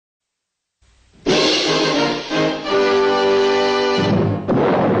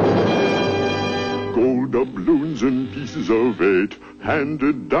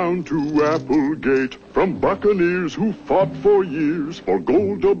handed down to Applegate from buccaneers who fought for years for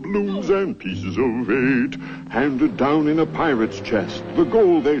gold doubloons and pieces of eight. Handed down in a pirate's chest, the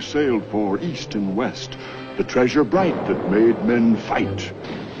gold they sailed for east and west, the treasure bright that made men fight,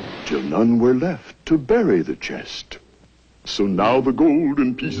 till none were left to bury the chest. So now the gold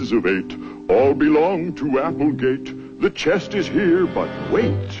and pieces of eight all belong to Applegate. The chest is here, but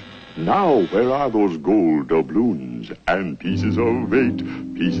wait. Now where are those gold doubloons and pieces of eight,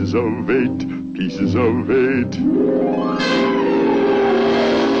 pieces of eight, pieces of eight?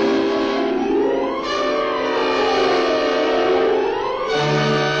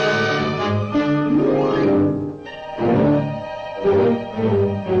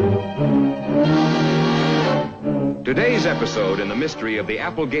 Today's episode in the mystery of the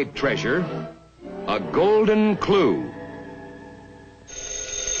Applegate treasure, a golden clue.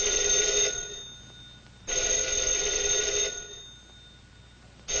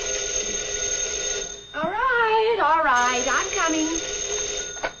 All right, I'm coming.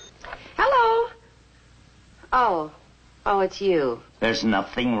 Hello. Oh, it's you. There's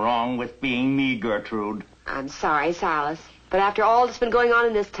nothing wrong with being me, Gertrude. I'm sorry, Silas. But after all that's been going on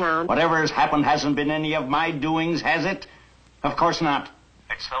in this town... Whatever has happened hasn't been any of my doings, has it? Of course not.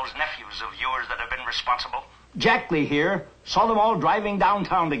 It's those nephews of yours that have been responsible. Jack Lee here saw them all driving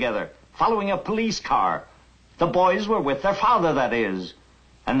downtown together, following a police car. The boys were with their father, that is.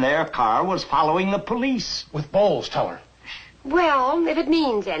 And their car was following the police. With Bowles, tell her. Well, if it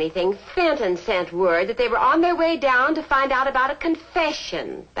means anything, Fenton sent word that they were on their way down to find out about a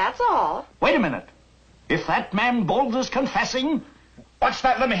confession. That's all. Wait a minute. If that man Bowles is confessing... What's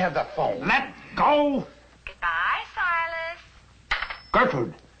that? Let me have that phone. Let go. Goodbye, Silas.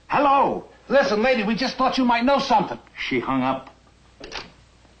 Gertrude, hello. Listen, lady, we just thought you might know something. She hung up.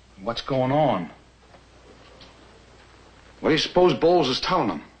 What's going on? What do you suppose Bowles is telling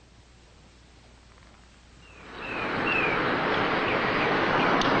them?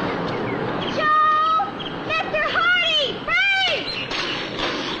 Joe! Mr. Hardy! Hurry!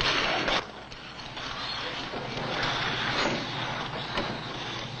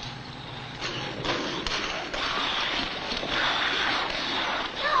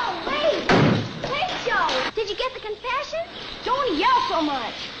 No, wait! Wait, Joe! Did you get the confession? Don't yell so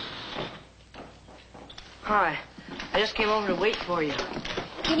much. Hi. I just came over to wait for you.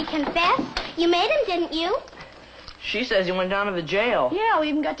 Did he confess? You made him, didn't you? She says he went down to the jail. Yeah, we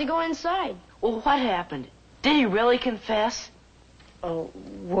even got to go inside. Well, what happened? Did he really confess? Oh,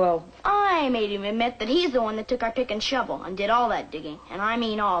 well, I made him admit that he's the one that took our pick and shovel and did all that digging. And I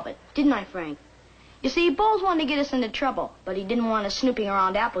mean all of it. Didn't I, Frank? You see, Bowles wanted to get us into trouble, but he didn't want us snooping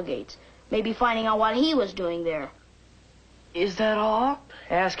around Applegate's. Maybe finding out what he was doing there. Is that all?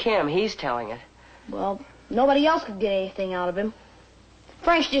 Ask him. He's telling it. Well, nobody else could get anything out of him.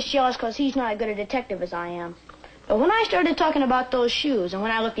 Frank's just jealous because he's not as good a detective as I am. But when I started talking about those shoes, and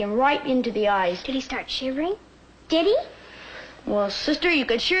when I looked him right into the eyes... Did he start shivering? Did he? Well, sister, you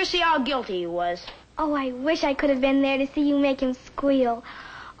could sure see how guilty he was. Oh, I wish I could have been there to see you make him squeal.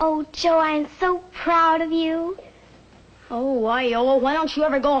 Oh, Joe, I'm so proud of you. Oh, Iowa, why don't you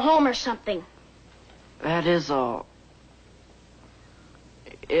ever go home or something? That is all.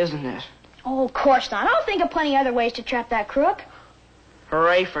 Isn't it? Oh, of course not. I'll think of plenty other ways to trap that crook.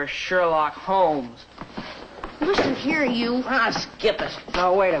 Hooray for Sherlock Holmes. Listen here, you. Skip it.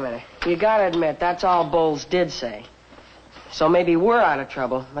 Now, wait a minute. You gotta admit, that's all Bowles did say. So maybe we're out of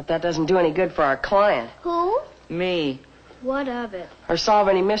trouble, but that doesn't do any good for our client. Who? Me. What of it? Or solve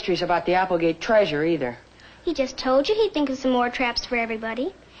any mysteries about the Applegate treasure, either. He just told you he'd think of some more traps for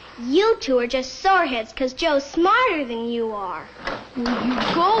everybody. You two are just soreheads because Joe's smarter than you are. Will you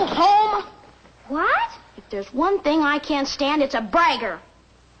go home? What? If there's one thing I can't stand, it's a bragger.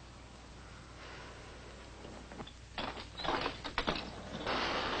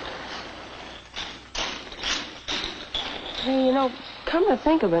 Hey, you know, come to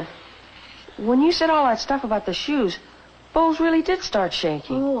think of it, when you said all that stuff about the shoes, Bowles really did start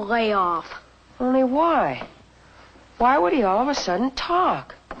shaking. Oh, lay off. Only why? Why would he all of a sudden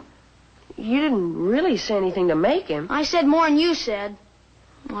talk? You didn't really say anything to make him. I said more than you said.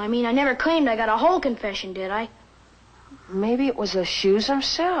 Well, I mean, I never claimed I got a whole confession, did I? Maybe it was the shoes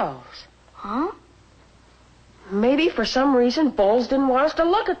themselves. Huh? Maybe for some reason Bowles didn't want us to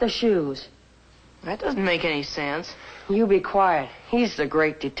look at the shoes. That doesn't make any sense. You be quiet. He's the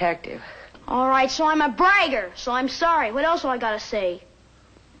great detective. All right, so I'm a bragger, so I'm sorry. What else do I got to say?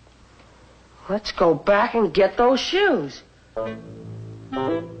 Let's go back and get those shoes.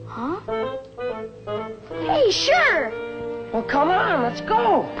 Huh? Hey, sure. Well, come on, let's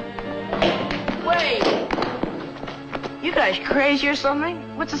go. Wait. You guys crazy or something?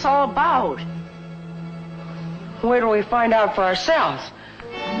 What's this all about? Wait till we find out for ourselves.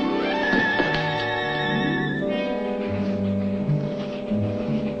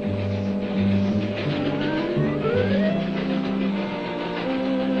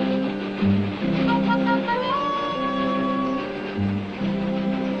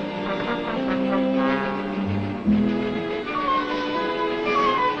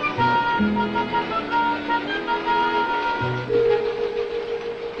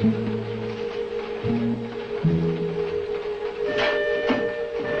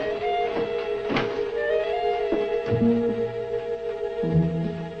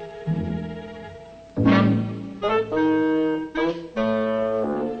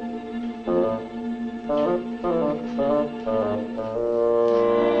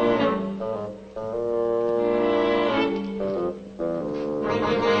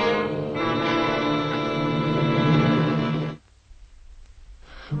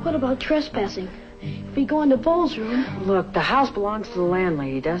 What about trespassing? If we go into Bull's room... Look, the house belongs to the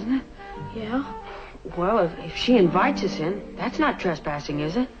landlady, doesn't it? Yeah? Well, if she invites us in, that's not trespassing,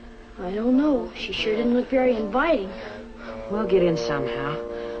 is it? I don't know. She sure didn't look very inviting. We'll get in somehow.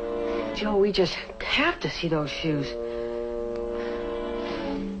 Joe, we just have to see those shoes.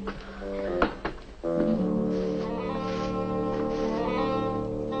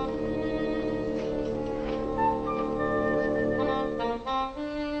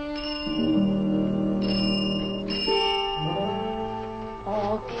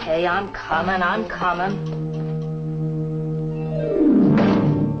 Okay, I'm coming.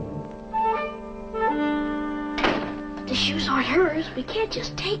 But the shoes aren't hers. We can't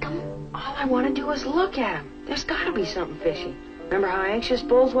just take them. All I want to do is look at them. There's got to be something fishy. Remember how anxious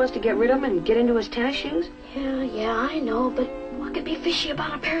Bowles was to get rid of them and get into his tennis shoes? Yeah, I know, but what could be fishy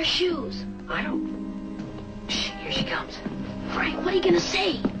about a pair of shoes? I don't... Shh, here she comes. Frank, what are you going to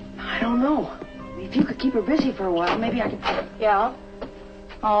say? I don't know. If you could keep her busy for a while, maybe I could... Yeah?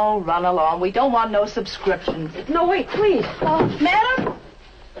 Oh, run along. We don't want no subscriptions. No, wait, please. Madam?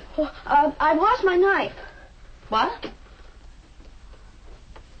 I lost my knife. What?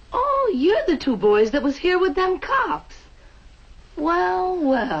 Oh, you're the two boys that was here with them cops.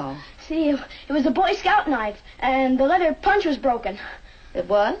 Well. See, it was a Boy Scout knife, and the leather punch was broken. It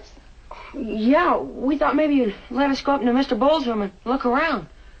was? Yeah, we thought maybe you'd let us go up into Mr. Bowles' room and look around.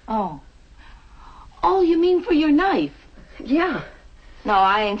 Oh. Oh, you mean for your knife? Yeah. No,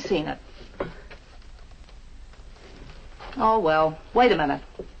 I ain't seen it. Oh, well, wait a minute.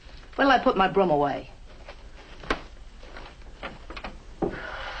 Where'll I put my broom away?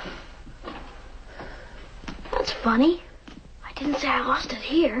 That's funny. I didn't say I lost it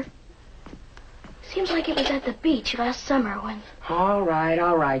here. Seems like it was at the beach last summer when... All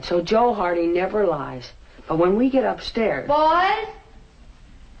right. So Joe Hardy never lies. But when we get upstairs... Boys?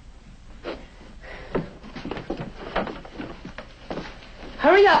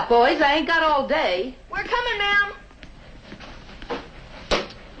 Hurry up, boys. I ain't got all day. We're coming, ma'am.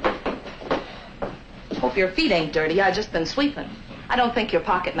 Hope your feet ain't dirty. I just been sweeping. I don't think your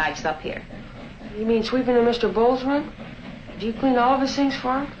pocket knife's up here. You mean sweeping in Mr. Bowles' room? Do you clean all of his things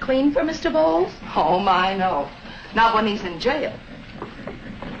for him? Clean for Mr. Bowles? Oh, my, no. Not when he's in jail.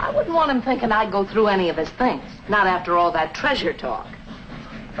 I wouldn't want him thinking I'd go through any of his things. Not after all that treasure talk.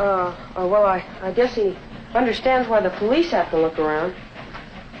 Well, I guess he understands why the police have to look around.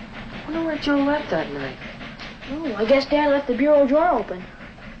 I wonder where Joe left that night. Oh, I guess Dad left the bureau drawer open.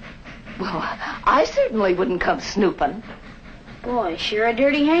 Well, I certainly wouldn't come snooping. Boy, sure a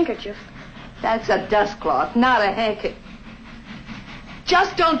dirty handkerchief. That's a dust cloth, not a handkerchief.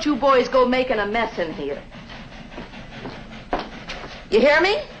 Just don't you boys go making a mess in here. You hear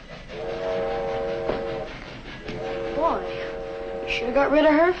me? Boy, you sure got rid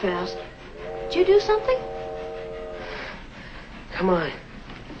of her fast. Did you do something? Come on.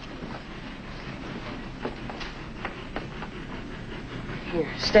 Here,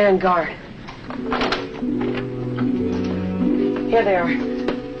 stand guard. Here they are.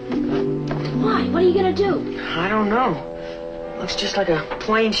 Why? What are you going to do? I don't know. Looks just like a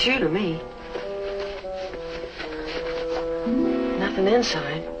plain shoe to me. Nothing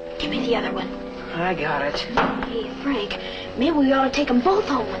inside. Give me the other one. I got it. Hey, Frank, maybe we ought to take them both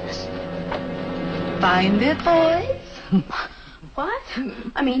home with us. Find it, boys? What?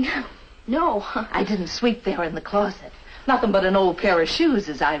 I mean, no. I didn't sweep there in the closet. Nothing but an old pair of shoes,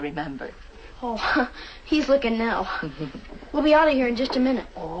 as I remember. Oh, he's looking now. We'll be out of here in just a minute.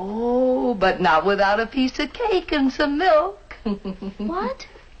 Oh, but not without a piece of cake and some milk. What?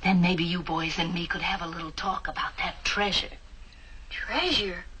 Then maybe you boys and me could have a little talk about that treasure.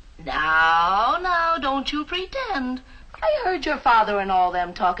 Treasure? Now, don't you pretend. I heard your father and all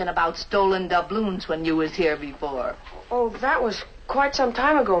them talking about stolen doubloons when you was here before. Oh, that was quite some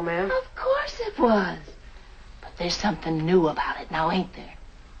time ago, ma'am. Of course it was. But there's something new about it now, ain't there?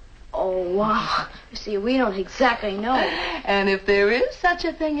 Oh, wow. You see, we don't exactly know. And if there is such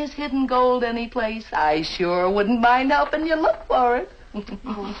a thing as hidden gold any place, I sure wouldn't mind helping you look for it.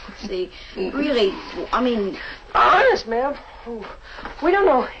 Oh, see, really, I mean... Honest, ma'am. Oh, we don't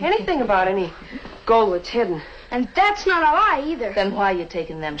know anything about any gold that's hidden. And that's not a lie, either. Then why you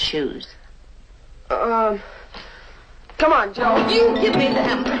taking them shoes? Come on, Joe. You give me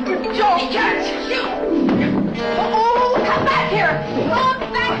them. Joe, catch! Oh, come back here! Come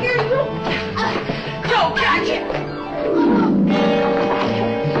back here, you! Joe, catch it!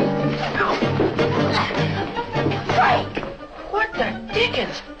 Frank! What the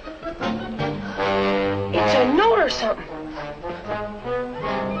dickens? It's a note or something.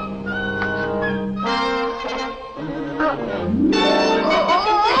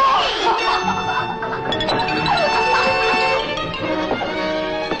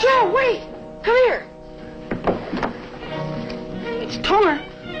 Joe, wait! Come here. It's torn,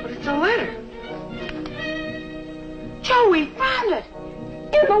 but it's a letter. Joe, we found it!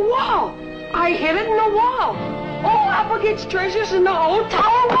 In the wall! I hid it in the wall! All Applegate's treasures in the old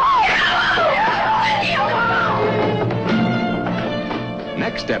tower wall!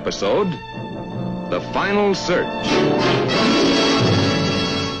 Next episode, The Final Search.